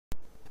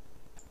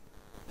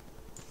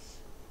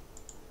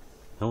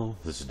Hello,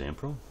 this is Dan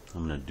Pro.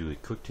 I'm going to do a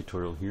quick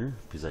tutorial here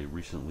because I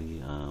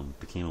recently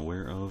became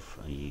aware of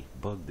a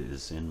bug that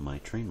is in my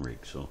train rig.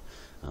 So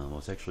I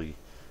was actually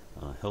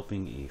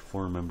helping a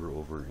forum member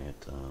over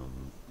at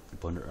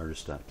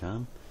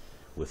BlenderArtist.com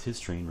with his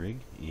train rig,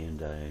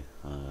 and I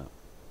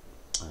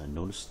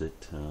noticed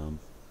that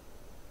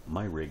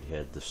my rig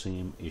had the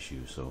same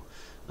issue. So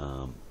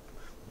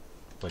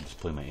if I just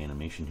play my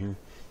animation here,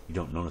 you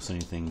don't notice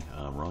anything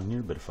wrong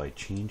here, but if I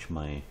change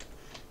my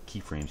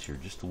keyframes here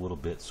just a little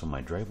bit, so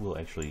my drive wheel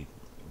actually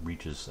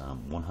reaches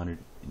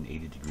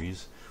 180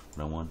 degrees.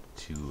 When I want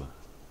to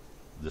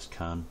this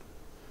con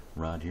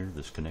rod here,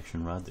 this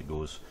connection rod that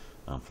goes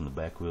from the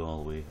back wheel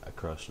all the way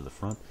across to the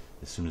front,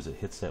 as soon as it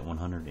hits that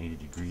 180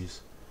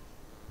 degrees,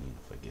 and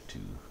if I get to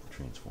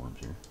transforms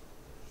here,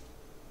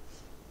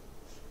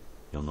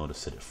 you'll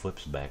notice that it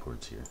flips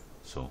backwards here.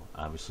 So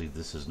obviously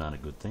this is not a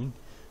good thing.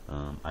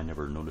 I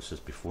never noticed this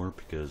before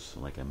because,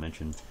 like I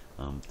mentioned,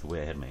 the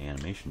way I had my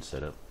animation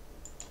set up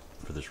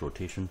for this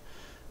rotation,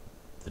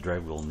 the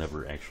drive wheel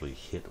never actually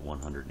hit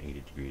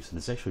 180 degrees, and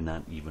it's actually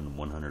not even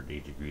 180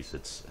 degrees.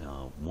 It's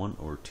 1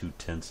 or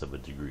 2/10 of a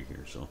degree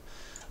here. So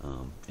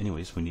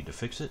anyways, we need to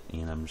fix it,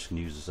 and I'm just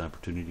going to use this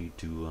opportunity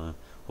to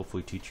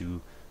hopefully teach you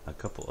a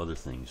couple other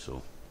things.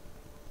 So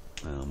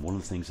one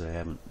of the things that I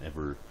haven't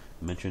ever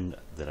mentioned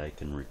that I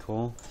can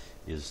recall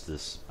is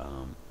this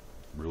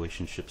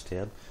relationships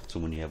tab. So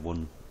when you have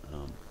one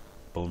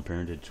bone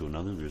parented to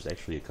another, there's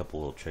actually a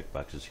couple little check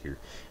boxes here,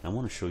 and I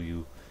want to show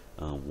you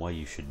why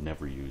you should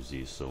never use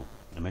these. So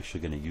I'm actually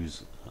going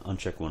to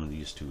uncheck one of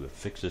these to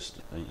fix this,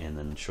 and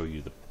then show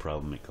you the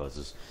problem it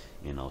causes,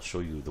 and I'll show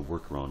you the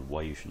workaround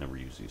why you should never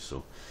use these.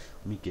 So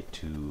let me get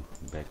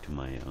back to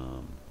my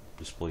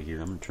display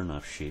here. I'm going to turn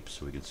off shapes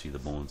so we can see the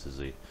bones as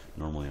they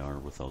normally are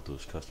without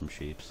those custom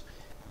shapes,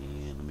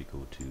 and let me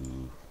go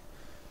to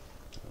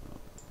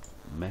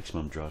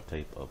maximum draw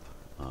type of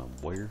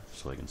wire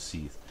so I can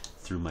see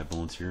through my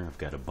bones here. I've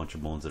got a bunch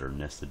of bones that are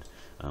nested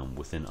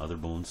within other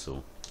bones,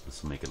 so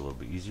this will make it a little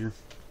bit easier.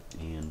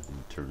 And let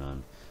me turn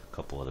on a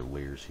couple other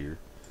layers here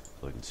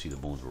so I can see the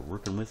bones we're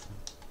working with.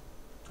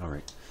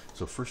 Alright,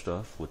 so first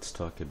off, let's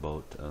talk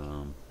about,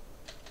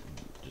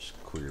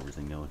 just clear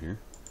everything out here.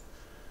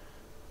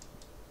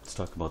 Let's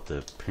talk about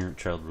the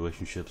parent-child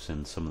relationships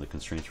and some of the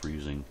constraints we're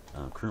using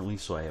currently.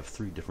 So I have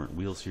 3 different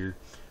wheels here.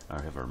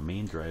 I have our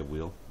main drive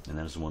wheel, and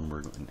that is the one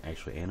we're going to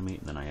actually animate,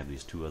 and then I have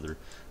these 2 other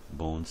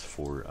bones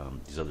for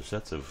these other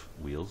sets of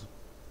wheels.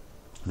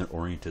 They're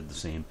oriented the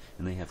same,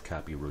 and they have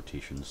copy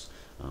rotations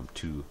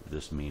to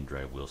this main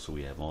drive wheel. So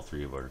we have all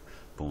 3 of our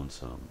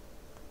bones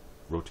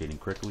rotating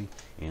correctly,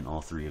 and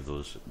all 3 of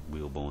those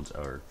wheel bones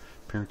are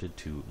parented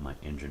to my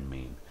engine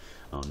main.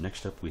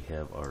 Next up, we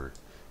have our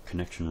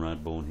connection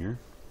rod bone here,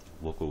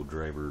 local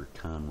driver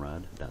con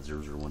rod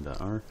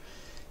 .001.r,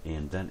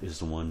 and that is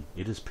the one.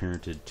 It is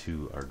parented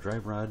to our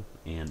drive rod,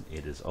 and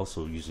it is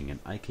also using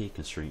an IK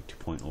constraint to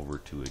point over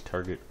to a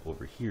target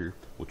over here,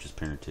 which is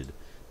parented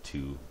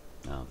to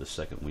the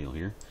second wheel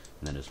here,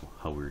 and that is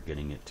how we're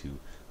getting it to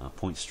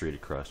point straight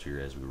across here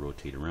as we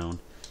rotate around.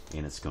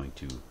 And it's going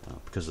to,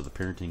 because of the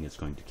parenting, it's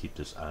going to keep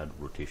this odd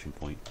rotation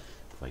point.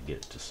 If I get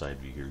it to side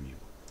view here, you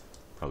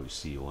probably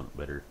see one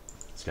better.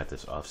 It's got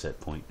this offset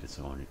point. It's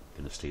going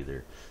to stay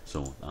there.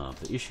 So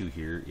the issue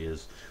here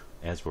is,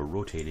 as we're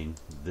rotating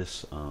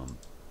this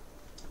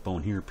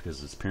bone here,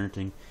 because it's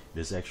parenting,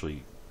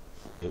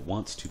 it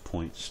wants to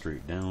point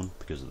straight down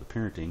because of the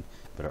parenting,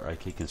 but our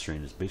IK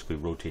constraint is basically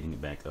rotating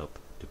it back up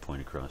to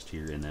point across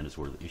here, and that is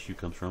where the issue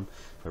comes from.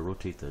 If I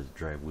rotate the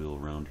drive wheel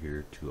around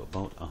here to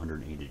about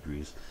 180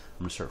 degrees, I'm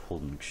going to start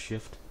holding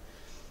shift.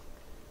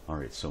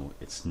 Alright, so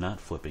it's not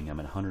flipping.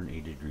 I'm at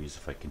 180 degrees.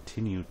 If I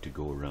continue to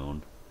go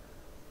around,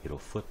 it'll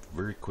flip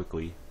very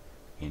quickly,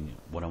 and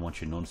what I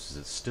want you to notice is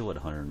it's still at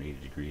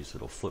 180 degrees.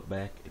 It'll flip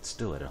back, it's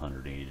still at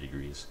 180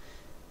 degrees,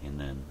 and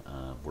then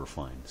we're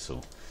fine.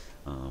 So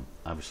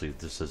obviously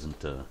this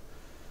isn't a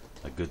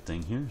good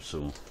thing here,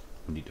 so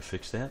we need to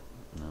fix that.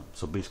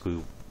 So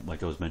basically,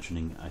 like I was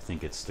mentioning, I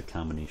think it's the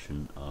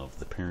combination of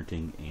the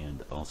parenting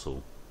and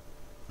also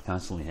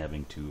constantly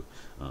having to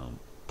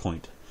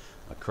point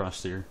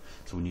across there.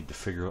 So we need to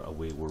figure out a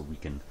way where we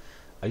can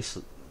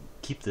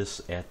keep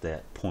this at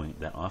that point,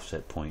 that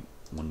offset point,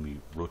 when we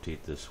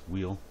rotate this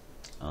wheel,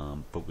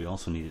 but we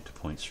also need it to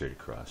point straight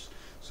across.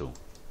 So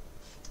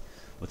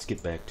let's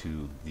get back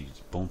to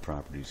these bone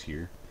properties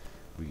here.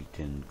 We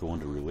can go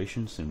into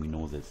relations, and we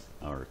know that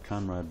our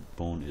conrod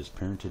bone is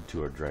parented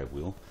to our drive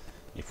wheel.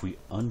 If we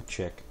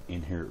uncheck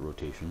inherit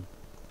rotation,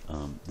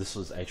 this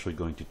is actually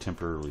going to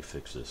temporarily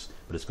fix this,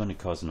 but it's going to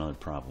cause another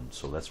problem.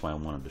 So that's why I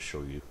wanted to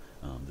show you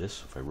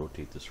this. If I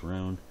rotate this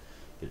around,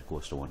 it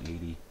goes to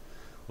 180.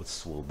 Let's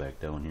slow back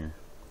down here.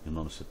 You'll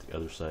notice that the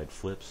other side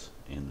flips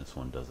and this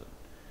one doesn't.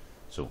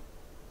 So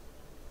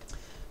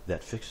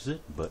that fixes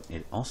it, but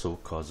it also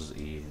causes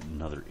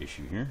another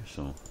issue here.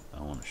 So I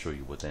want to show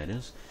you what that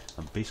is.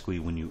 Basically,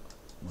 when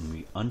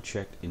we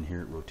uncheck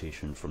inherit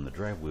rotation from the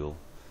drive wheel,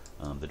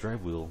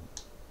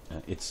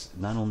 it's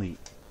not only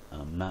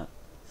not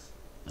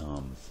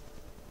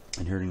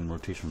inheriting the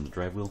rotation from the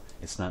drive wheel.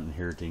 It's not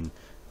inheriting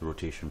the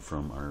rotation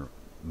from our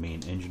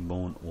main engine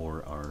bone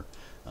or our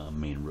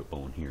main root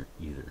bone here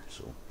either.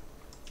 So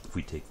if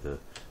we take the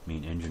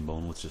main engine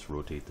bone, let's just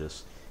rotate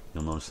this.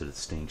 You'll notice that it's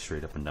staying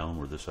straight up and down,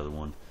 where this other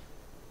one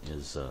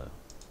is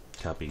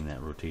copying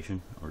that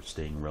rotation or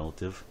staying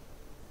relative.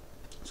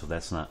 So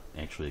that's not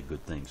actually a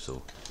good thing.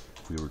 So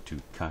if we were to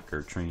cock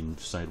our train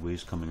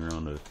sideways coming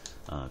around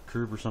a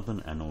curve or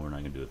something, I know we're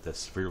not going to do it that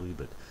severely,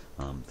 but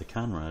the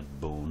conrod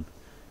bone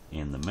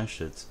and the mesh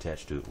that's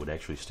attached to it would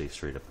actually stay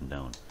straight up and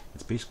down.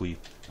 It's basically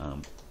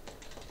the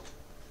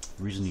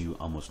reason you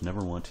almost never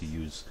want to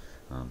use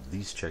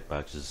these check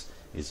boxes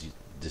is it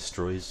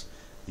destroys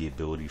the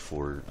ability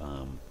for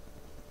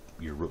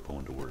your root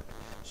bone to work.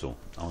 So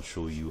I'll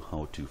show you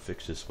how to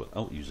fix this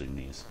without using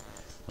these.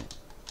 So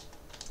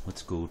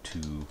let's go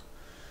to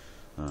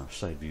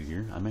side view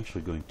here. I'm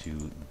actually going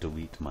to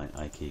delete my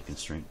IK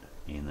constraint,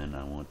 and then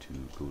I want to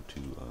go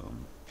to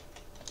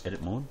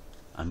edit mode.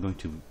 I'm going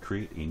to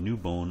create a new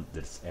bone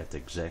that's at the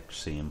exact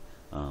same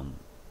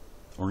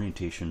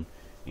orientation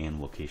and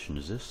location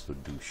as this. So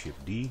do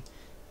Shift D,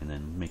 and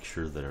then make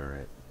sure that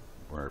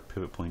our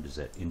pivot point is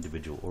at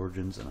individual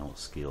origins, and I will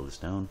scale this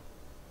down.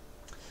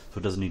 So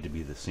it doesn't need to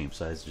be the same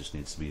size, it just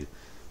needs to be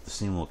the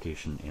same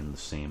location and the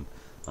same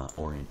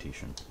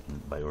orientation.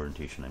 And by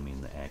orientation I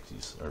mean the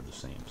axes are the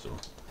same. So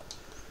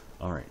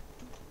alright,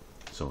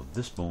 so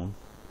this bone,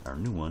 our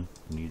new one,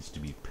 needs to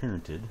be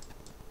parented,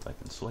 if I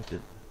can select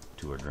it,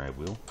 to our drive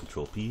wheel.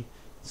 Control P.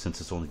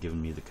 Since it's only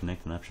given me the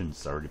connecting option,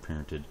 it's already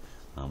parented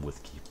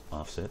with keep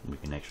offset. We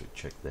can actually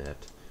check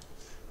that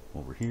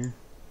over here,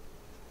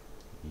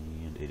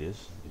 and it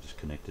is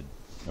connected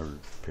or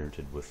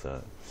parented with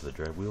to the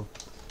drive wheel.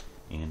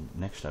 And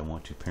next I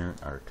want to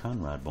parent our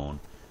conrod bone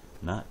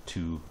not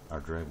to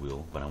our drive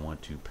wheel, but I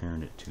want to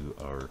parent it to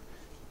our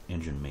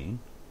engine main.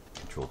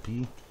 Control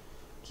P,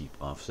 keep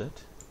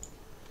offset.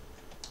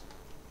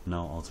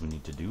 Now all we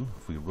need to do,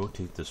 if we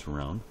rotate this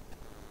around,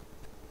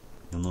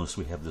 you'll notice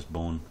we have this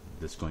bone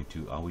that's going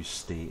to always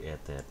stay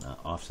at that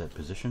offset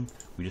position.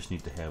 We just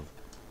need to have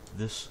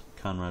this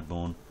conrod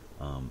bone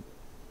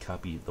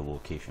copy the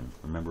location.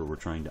 Remember, we're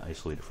trying to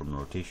isolate it from the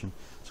rotation,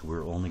 so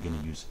we're only going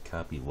to use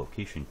copy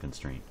location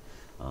constraint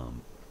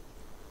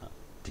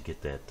to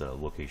get that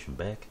location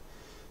back.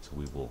 So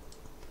we will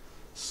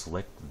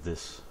select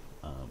this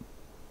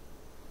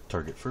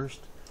target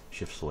first,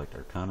 shift select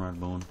our conrod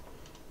bone,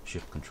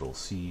 shift control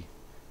C,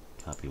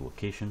 copy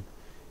location,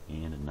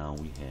 and now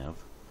we have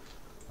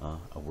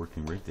a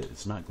working rig that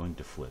it's not going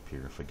to flip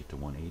here. If I get to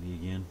 180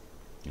 again,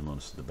 you'll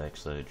notice the back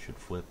side should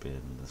flip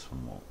and this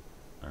one won't.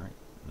 Alright,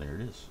 there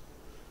it is.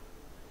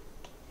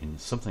 And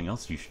something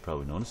else you should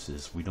probably notice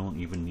is we don't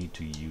even need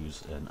to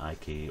use an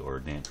IK or a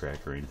DANT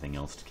track or anything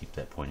else to keep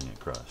that pointing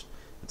across.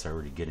 It's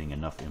already getting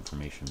enough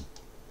information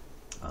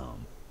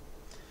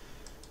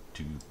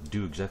to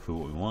do exactly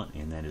what we want,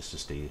 and that is to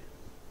stay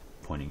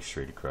pointing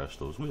straight across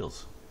those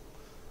wheels.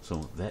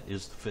 So that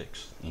is the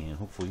fix, and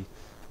hopefully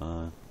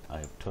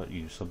I've taught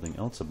you something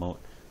else about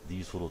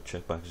these little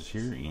checkboxes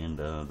here and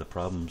the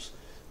problems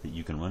that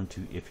you can run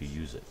into if you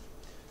use it.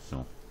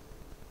 So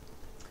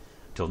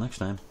until next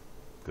time,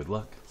 good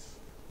luck.